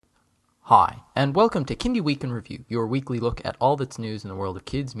Hi, and welcome to Kindy Week in Review, your weekly look at all that's news in the world of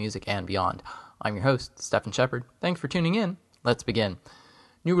kids, music, and beyond. I'm your host, Stephen Shepard. Thanks for tuning in. Let's begin.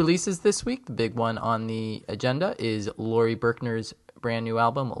 New releases this week. The big one on the agenda is Laurie Berkner's brand new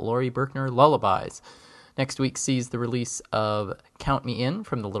album, Laurie Berkner Lullabies. Next week sees the release of Count Me In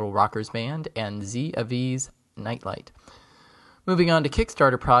from the Little Rockers Band and Z Avi's Nightlight. Moving on to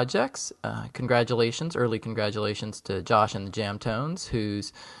Kickstarter projects, early congratulations to Josh and the Jamtones,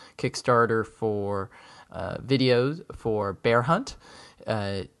 whose Kickstarter for videos for Bear Hunt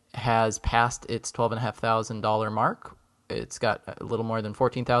has passed its $12,500 mark. It's got a little more than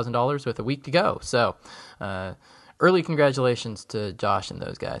 $14,000 with a week to go. So early congratulations to Josh and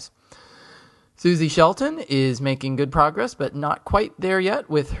those guys. Susie Shelton is making good progress, but not quite there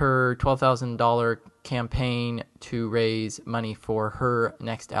yet with her $12,000 campaign to raise money for her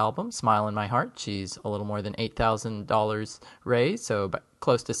next album, Smile in My Heart. She's a little more than $8,000 raised, so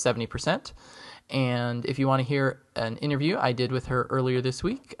close to 70%. And if you want to hear an interview I did with her earlier this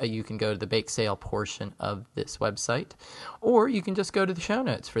week, you can go to the bake sale portion of this website, or you can just go to the show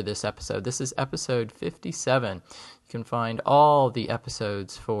notes for this episode. This is episode 57. You can find all the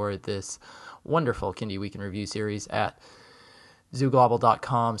episodes for this wonderful Kindy Week in Review series at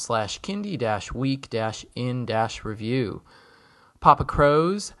zooglobal.com/kindy-week-in-review. Papa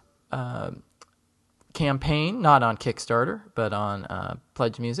Crow's campaign, not on Kickstarter, but on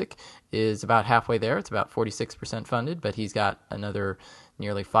Pledge Music, is about halfway there. It's about 46% funded, but he's got another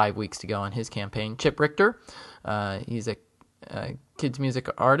nearly 5 weeks to go on his campaign. Chip Richter, he's a kids music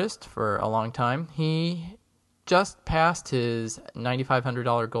artist for a long time. He just passed his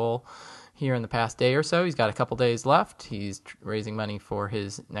 $9,500 goal here in the past day or so. He's got a couple days left. He's raising money for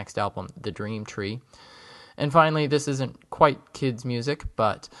his next album, The Dream Tree. And finally, this isn't quite kids music,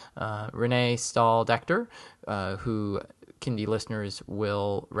 but Renee Stahl-Dechter, who Kindy listeners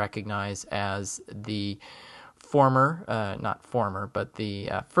will recognize as the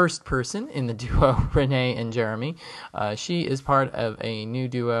first person in the duo Renee and Jeremy. She is part of a new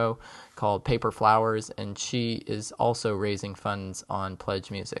duo called Paper Flowers, and she is also raising funds on Pledge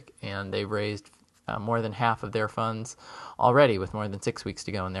Music. And they've raised more than half of their funds already, with more than 6 weeks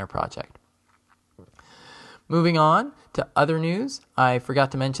to go in their project. Moving on to other news, I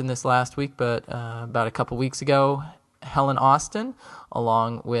forgot to mention this last week, but about a couple weeks ago, Helen Austin,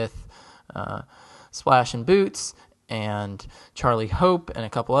 along with Splash and Boots and Charlie Hope and a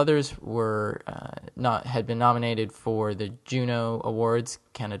couple others had been nominated for the Juno Awards,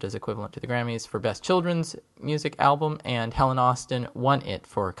 Canada's equivalent to the Grammys, for Best Children's Music Album, and Helen Austin won it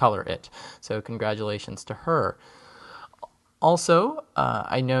for Color It. So congratulations to her. Also,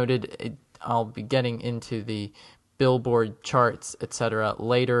 I noted I'll be getting into the Billboard charts, etc.,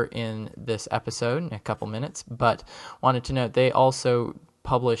 later in this episode in a couple minutes, but wanted to note they also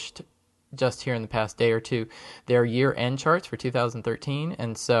published just here in the past day or two their year-end charts for 2013,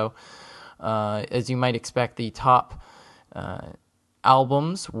 and so as you might expect, the top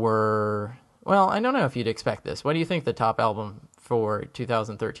albums were, well, I don't know if you'd expect this. What do you think the top album for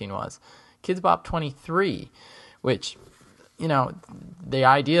 2013 was? Kidz Bop 23, which, you know, the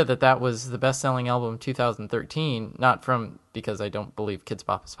idea that was the best-selling album of 2013, not because I don't believe Kidz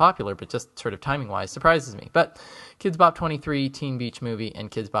Bop is popular, but just sort of timing-wise, surprises me. But Kidz Bop 23, Teen Beach Movie,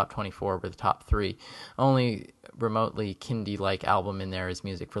 and Kidz Bop 24 were the top three. Only remotely Kindy-like album in there is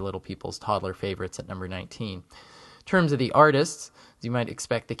Music for Little People's Toddler Favorites at number 19. In terms of the artists, as you might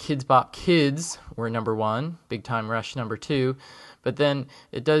expect, the Kidz Bop Kids were number 1, Big Time Rush number 2, but then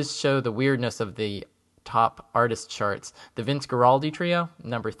it does show the weirdness of the top artist charts. The Vince Guaraldi Trio,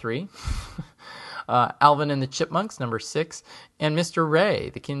 number 3. Alvin and the Chipmunks, number 6. And Mr.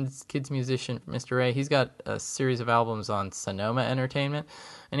 Ray, the kids musician Mr. Ray, he's got a series of albums on Sonoma Entertainment.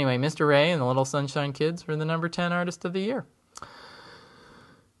 Anyway, Mr. Ray and the Little Sunshine Kids were the number 10 artist of the year.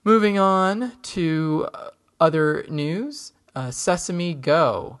 Moving on to other news, Sesame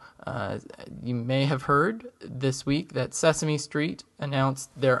Go. You may have heard this week that Sesame Street announced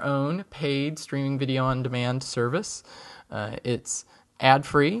their own paid streaming video on demand service. It's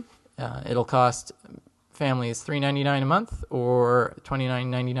ad-free. It'll cost families $3.99 a month or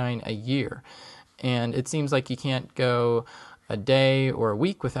 $29.99 a year. And it seems like you can't go a day or a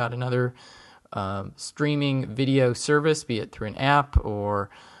week without another streaming video service, be it through an app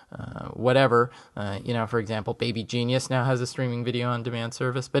or whatever. For example, Baby Genius now has a streaming video on demand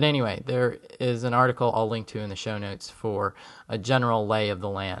service. But anyway, there is an article I'll link to in the show notes for a general lay of the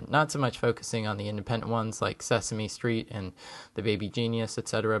land. Not so much focusing on the independent ones like Sesame Street and the Baby Genius,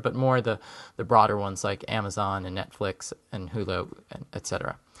 etc., but more the broader ones like Amazon and Netflix and Hulu,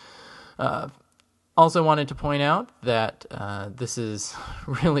 etc. Also wanted to point out that this is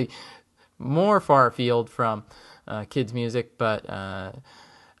really more far afield from kids' music, but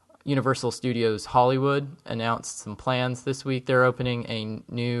Universal Studios Hollywood announced some plans this week. They're opening a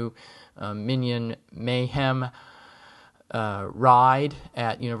new Minion Mayhem ride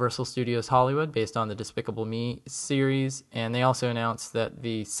at Universal Studios Hollywood based on the Despicable Me series, and they also announced that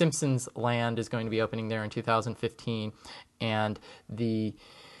the Simpsons Land is going to be opening there in 2015, and the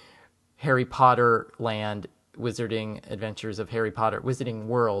Harry Potter Land Wizarding Adventures of Harry Potter, Wizarding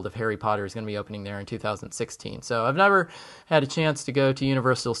World of Harry Potter is going to be opening there in 2016. So I've never had a chance to go to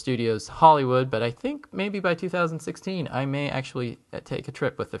Universal Studios Hollywood, but I think maybe by 2016 I may actually take a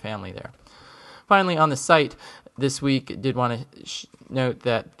trip with the family there. Finally, on the site this week, did want to note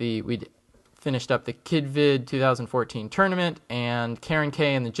that we'd finished up the KidVid 2014 tournament, and Karen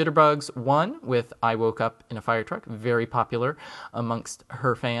Kay and the Jitterbugs won with I Woke Up in a Fire Truck, very popular amongst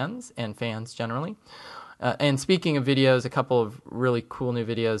her fans and fans generally. And speaking of videos, a couple of really cool new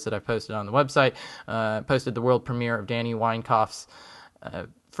videos that I posted on the website. Posted the world premiere of Danny Weinkauf's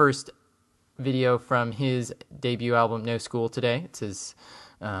first video from his debut album, No School Today. It's his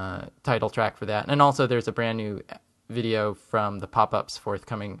title track for that. And also there's a brand new video from the Pop-Up's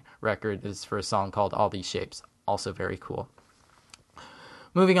forthcoming record. This is for a song called All These Shapes. Also very cool.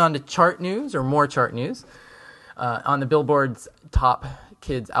 Moving on to chart news, or more chart news. On the Billboard's top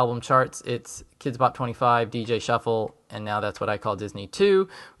kids album charts, it's Kidz Bop 25, DJ Shuffle, and now That's What I Call Disney 2,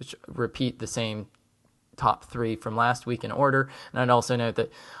 which repeat the same top three from last week in order. And I'd also note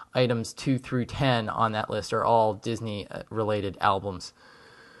that items 2 through 10 on that list are all Disney-related albums.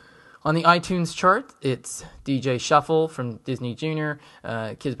 On the iTunes chart, it's DJ Shuffle from Disney Junior,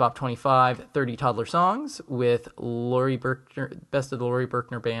 Kidz Bop 25, 30 Toddler Songs, with Laurie Berkner, Best of the Laurie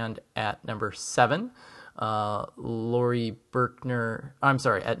Berkner Band at number 7. At number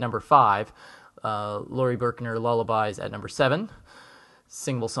 5. Laurie Berkner Lullabies at number 7.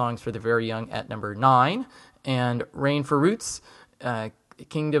 Singable Songs for the Very Young at number 9. And Rain for Roots,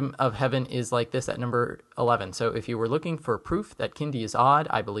 Kingdom of Heaven is Like This at number 11. So if you were looking for proof that Kindy is odd,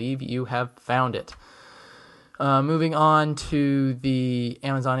 I believe you have found it. Moving on to the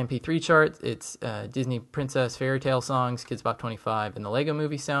Amazon MP3 chart, it's Disney Princess Fairy Tale Songs, Kidz Bop 25, and the Lego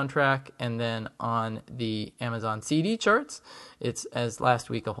Movie soundtrack. And then on the Amazon CD charts, it's, as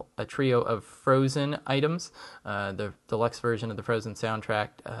last week, a trio of Frozen items, the deluxe version of the Frozen soundtrack,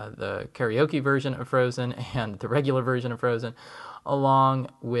 the karaoke version of Frozen, and the regular version of Frozen, along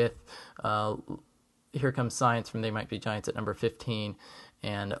with Here Comes Science from They Might Be Giants at number 15,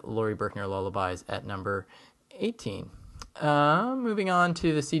 and Laurie Berkner Lullabies at number 18. Moving on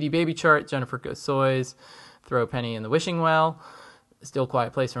to the CD Baby chart, Jennifer Gosoy's Throw a Penny in the Wishing Well, Still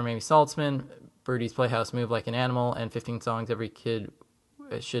Quiet Place from Amy Saltzman, Birdie's Playhouse Move Like an Animal, and 15 Songs Every Kid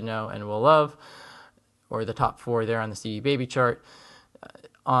Should Know and Will Love, or the top 4 there on the CD Baby chart.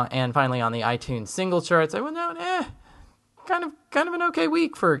 And finally on the iTunes single charts, I would note, kind of an okay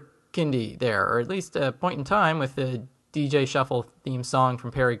week for Kindy there, or at least a point in time, with the DJ Shuffle theme song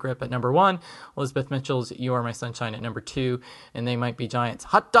from Perry Grip at number 1, Elizabeth Mitchell's You Are My Sunshine at number 2, and They Might Be Giants'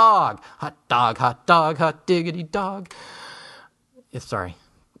 Hot Dog, Hot Dog, Hot Dog, Hot Diggity Dog. Sorry,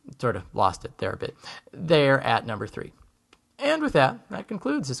 sort of lost it there a bit. They're at number 3. And with that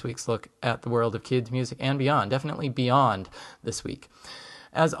concludes this week's look at the world of kids, music, and beyond. Definitely beyond this week.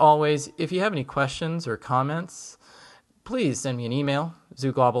 As always, if you have any questions or comments, please send me an email,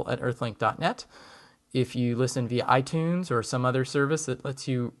 zooglobble@earthlink.net. If you listen via iTunes or some other service that lets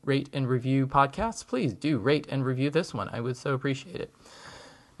you rate and review podcasts, please do rate and review this one. I would so appreciate it.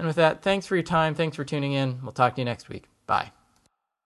 And with that, thanks for your time. Thanks for tuning in. We'll talk to you next week. Bye.